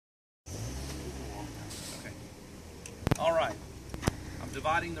All right, I'm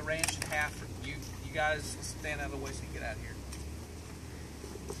dividing the ranch in half. You guys stand out of the way so you can get out of here.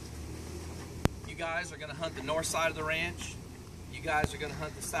 You guys are going to hunt the north side of the ranch. You guys are going to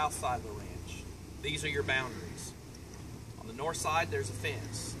hunt the south side of the ranch. These are your boundaries. On the north side, there's a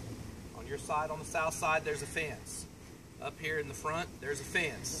fence. On your side, on the south side, there's a fence. Up here in the front, there's a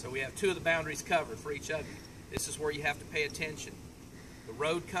fence. So we have two of the boundaries covered for each of you. This is where you have to pay attention. The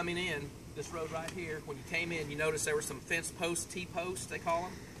road coming in, this road right here, when you came in, you notice there were some fence posts, T-posts they call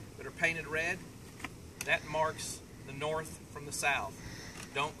them, that are painted red. That marks the north from the south.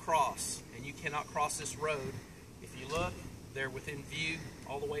 Don't cross, and you cannot cross this road. If you look, they're within view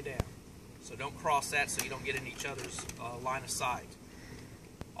all the way down. So don't cross that so you don't get in each other's line of sight.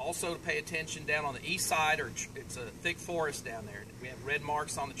 Also to pay attention down on the east side, or it's a thick forest down there. We have red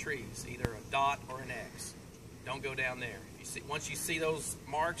marks on the trees, either a dot or an X. Don't go down there. If you see, once you see those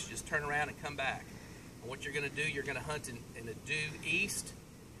marks, just turn around and come back. And what you're going to do, you're going to hunt in a due east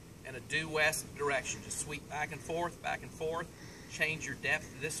and a due west direction. Just sweep back and forth, change your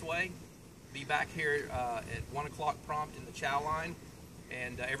depth this way. Be back here at 1 o'clock prompt in the chow line.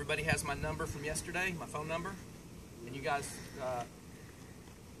 And everybody has my number from yesterday, my phone number. And you guys